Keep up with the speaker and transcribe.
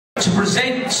To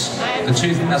present the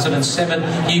 2007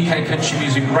 UK Country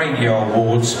Music Radio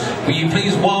Awards, will you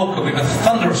please welcome with a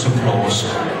thunderous applause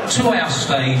to our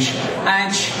stage,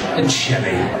 Adge and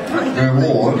Shelley. The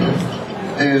award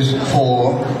is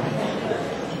for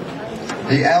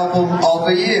the Album of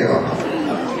the Year.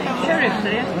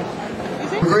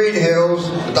 Green Hills,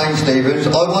 Dane Stevens,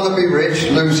 I Want to Be Rich,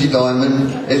 Lucy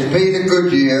Diamond, It's Been a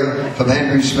Good Year from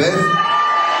Henry Smith,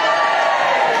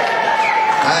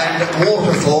 and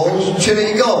Waterfalls,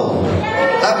 Chilly Gold.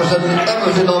 That was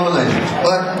the nomination.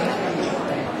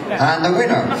 And the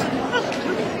winner,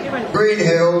 Green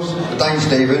Hills, Dane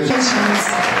Stevens.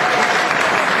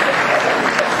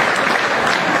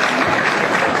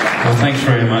 Well, thanks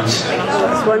very much.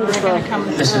 That's wonderful.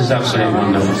 This is absolutely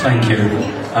wonderful. Thank you.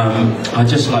 I'd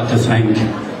just like to thank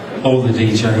all the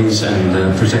DJs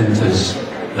and presenters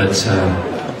that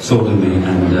thought of me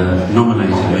and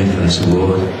nominated me for this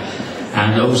award,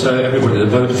 and also everybody that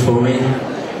voted for me,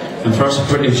 and for us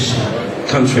British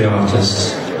country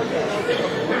artists.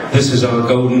 This is our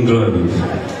Golden Globe.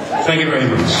 Thank you very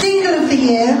much. Single of the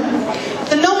Year.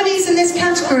 The nominees in this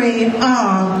category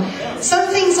are Some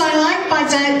Things I Like by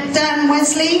Dan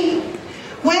Wesley,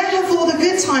 Where Have All the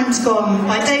Good Times Gone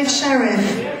by Dave Sheriff,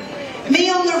 Me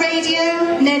on the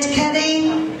Radio, Ned Kelly,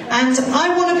 and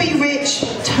I Want to Be Rich,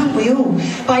 Don't We All,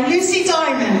 by Lucy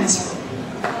Diamond.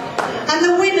 And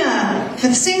the winner for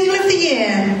the Single of the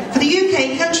Year for the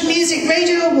UK Country Music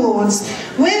Radio Awards,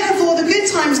 Where Have All the Good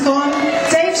Times Gone,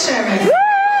 Dave Sheriff.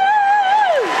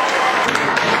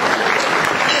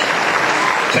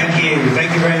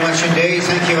 Thank you very much indeed.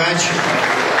 Thank you, Adge.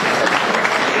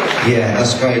 Yeah,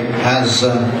 that's great.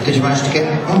 Did you manage to get?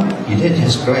 Oh, you did.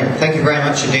 Yes, great. Thank you very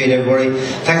much indeed, everybody.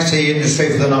 Thanks to the industry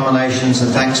for the nominations,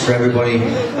 and thanks for everybody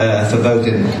for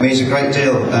voting. It means a great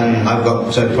deal, and I've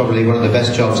got probably one of the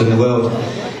best jobs in the world,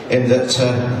 in that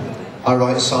I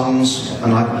write songs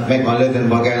and I make my living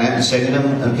by going out and singing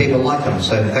them, and people like them.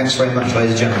 So thanks very much,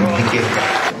 ladies and gentlemen. Thank you.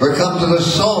 We come to the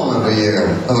Song of the Year,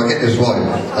 if I get this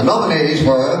right. The nominees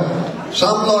were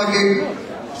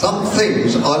Some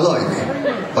Things I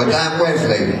Like by Dan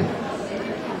Wesley,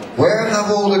 Where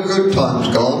Have All the Good Times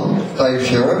Gone, Dave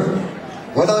Sheriff,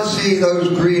 When I See Those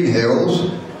Green Hills,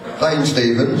 Dane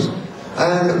Stevens,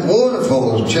 and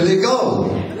Waterfalls, Chilly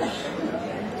Gold.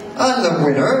 And the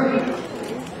winner,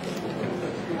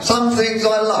 Some Things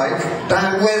I Like,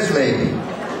 Dan Wesley.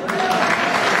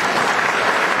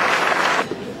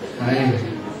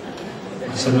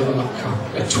 So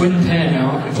a twin pair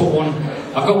now. I can put one.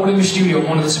 I've got one in the studio on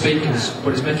one of the speakers,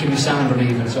 but it's making me sound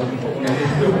uneven, so I can put one on.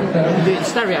 It's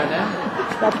stereo now.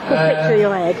 That's the picture of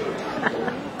your head.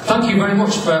 Thank you very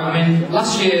much for. I mean,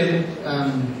 last year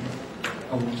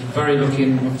I was very lucky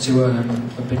enough to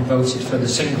have been voted for the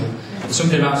single. There's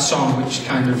something about a song which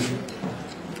kind of.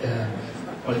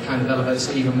 Well, it kind of elevates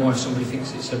it even more if somebody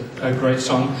thinks it's a great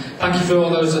song. Thank you for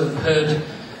all those that have heard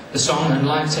the song and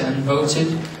liked it and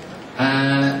voted.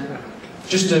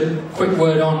 Just a quick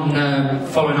word on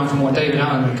following on from what David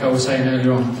Allen and co were saying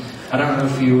earlier on. I don't know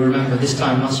if you remember this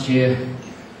time last year.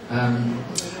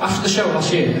 After the show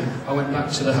last year, I went back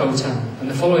to the hotel, and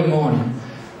the following morning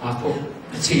I put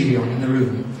the TV on in the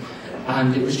room,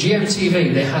 and it was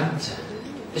GMTV. They had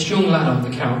this young lad on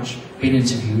the couch being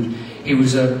interviewed. He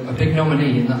was a big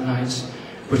nominee in that night's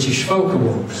British Folk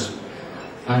Awards.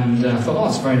 And I thought, oh,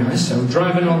 that's very nice. So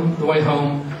driving on the way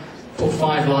home, put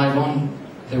 5 Live on.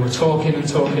 They were talking and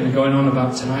going on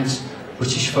about tonight's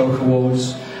British Folk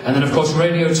Awards. And then, of course,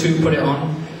 Radio 2 put it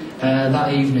on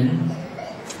that evening.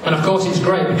 And, of course, it's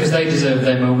great because they deserve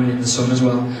their moment in the sun as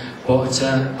well. But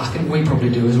I think we probably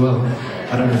do as well.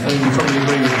 I don't know if you probably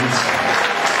agree with this.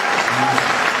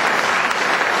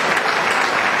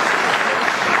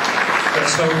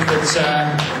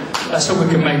 Let's hope we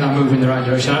can make that move in the right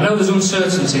direction. I know there's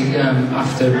uncertainty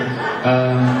after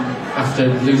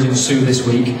losing Sue this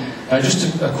week.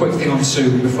 Just a quick thing on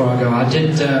Sue before I go.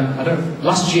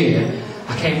 Last year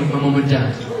I came with my mum and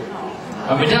dad.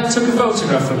 And my dad took a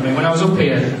photograph of me when I was up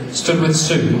here, stood with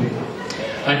Sue.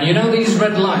 And you know these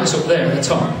red lights up there at the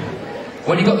top?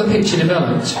 When he got the picture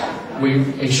developed,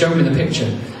 he showed me the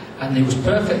picture, and it was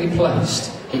perfectly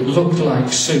placed. It looked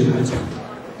like Sue had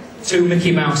 2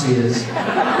 Mickey Mouse ears.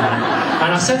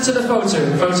 And I said to the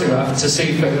photograph to see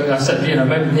if I said, you know,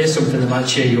 maybe there's something that might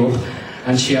cheer you up.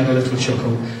 And she had a little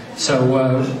chuckle. So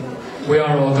we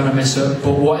are all going to miss her.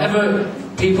 But whatever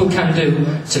people can do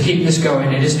to keep this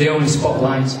going, it is the only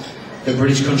spotlight that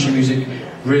British country music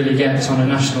really gets on a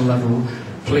national level.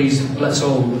 Please, let's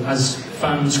all, as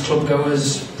fans, club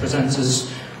goers,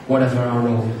 presenters, whatever our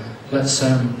role, let's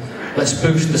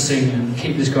boost the scene and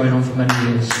keep this going on for many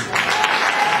years.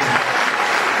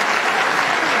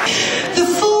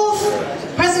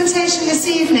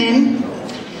 this evening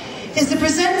is the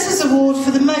Presenters Award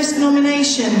for the most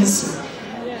nominations.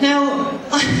 Now,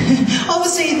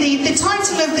 obviously the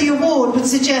title of the award would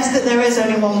suggest that there is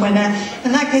only one winner.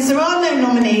 In that case, there are no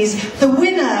nominees. The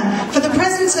winner for the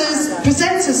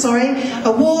Presenters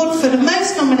Award for the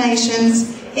most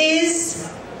nominations is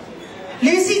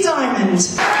Lucy Diamond.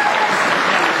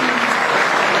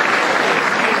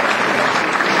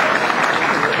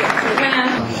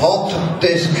 Hot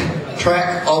Disc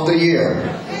Track of the Year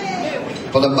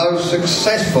for the most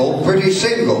successful British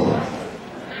single.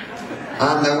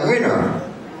 And the winner,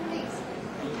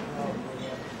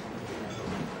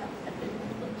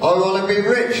 I Want to Be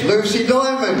Rich, Lucy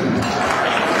Diamond.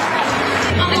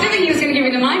 I didn't think he was going to give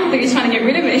me the mic, I think he was trying to get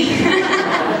rid of me.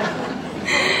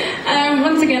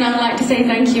 Once again, I would like to say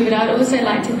thank you, but I would also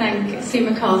like to thank Sue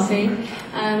McCarthy.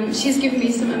 She's given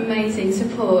me some amazing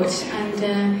support,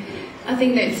 and I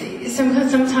think that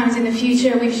sometimes in the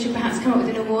future we should perhaps come up with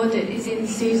an award that is in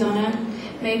Sue's honour,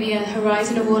 maybe a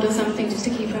Horizon Award or something, just to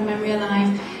keep her memory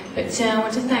alive. But I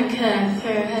want to thank her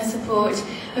for her support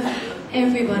of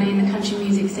everybody in the country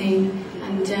music scene,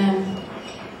 and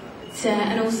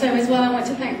also as well I want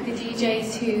to thank the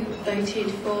DJs who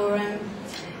voted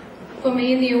for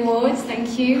me in the awards.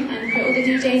 Thank you, and for all the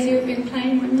DJs who have been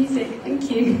playing my music. Thank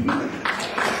you.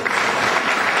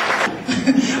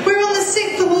 We're on the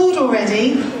 6th award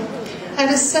already,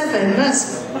 out of 7.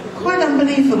 That's quite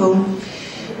unbelievable.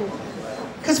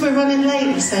 Because we're running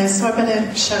late, he says, so I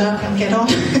better shut up and get on.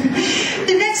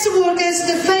 The next award goes to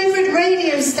the favourite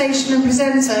radio station and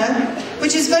presenter,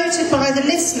 which is voted by the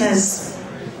listeners.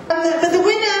 But the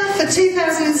winner for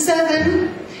 2007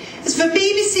 is for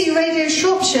BBC Radio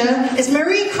Shropshire, is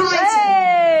Marie Crichton.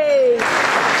 Hey!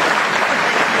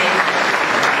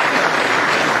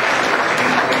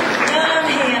 I'm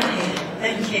here.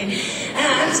 Thank you.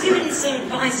 I was given some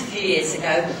advice a few years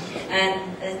ago,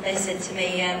 and they said to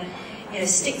me, you know,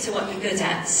 stick to what you're good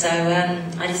at. So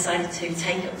I decided to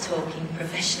take up talking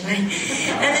professionally.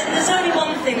 And there's only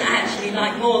one thing that I actually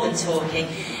like more than talking,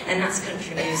 and that's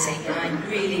country music. And I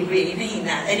really, really mean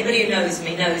that. Anybody who knows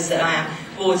me knows that I am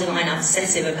borderline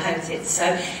obsessive about it. So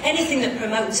anything that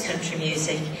promotes country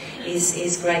music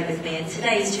is great with me. And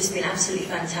today has just been absolutely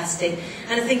fantastic.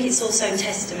 And I think it's also a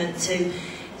testament to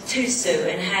Sue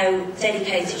and how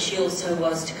dedicated she also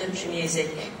was to country music.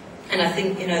 And I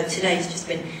think, you know, today's just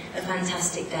been a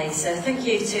fantastic day. So thank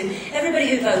you to everybody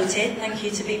who voted. Thank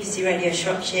you to BBC Radio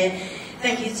Shropshire.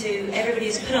 Thank you to everybody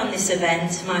who's put on this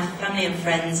event, my family and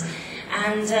friends.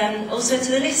 And also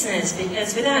to the listeners,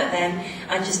 because without them,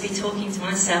 I'd just be talking to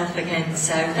myself again.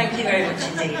 So thank you very much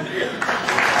indeed.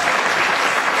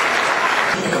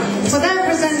 Without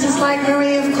presenters like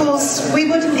Marie, of course, we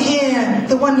wouldn't hear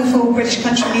the wonderful British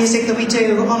country music that we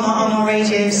do on our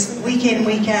radios, week in,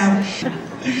 week out.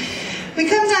 We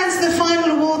come down to the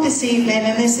final award this evening,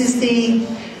 and this is the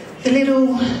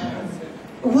little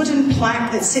wooden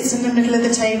plaque that sits in the middle of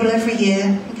the table every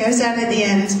year. It goes out at the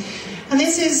end. And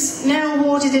this is now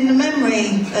awarded in the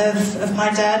memory of my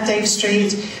dad, Dave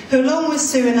Street, who, along with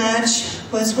Sue and Adge,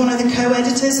 was one of the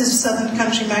co-editors of Southern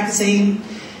Country magazine.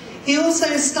 He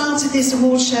also started this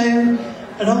award show,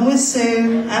 along with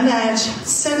Sue and Adge,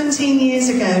 17 years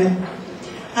ago.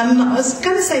 And I was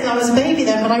going to say that I was a baby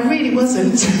then, but I really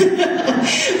wasn't.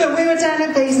 But we were down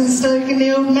at Basingstoke in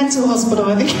the old mental hospital,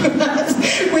 I think it was.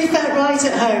 We felt right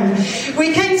at home.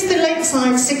 We came to the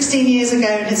Lakeside 16 years ago,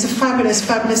 and it's a fabulous,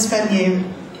 fabulous venue.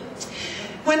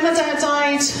 When my dad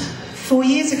died 4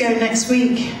 years ago next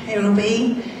week, it will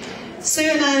be, Sue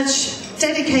and Adge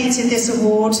dedicated this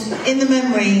award in the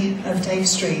memory of Dave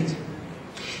Street.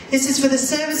 This is for the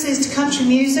services to country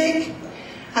music,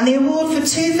 and the award for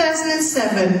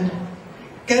 2007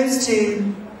 goes to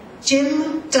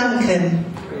Jim Duncan.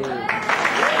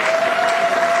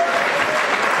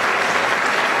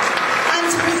 And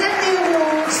to present the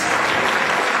award,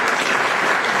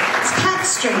 it's Pat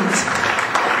Street.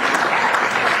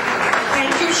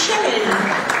 Thank you, Shelley.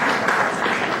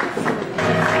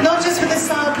 Not just for the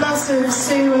sad loss of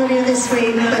Sue earlier this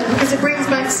week, but because it brings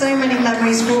back so many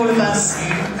memories for all of us.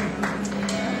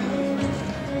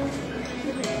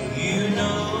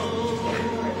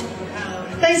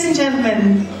 Ladies and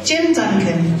gentlemen, Jim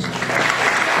Duncan.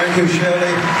 Thank you,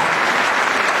 Shirley.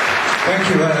 Thank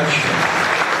you, Adge.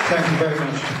 Thank you very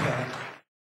much.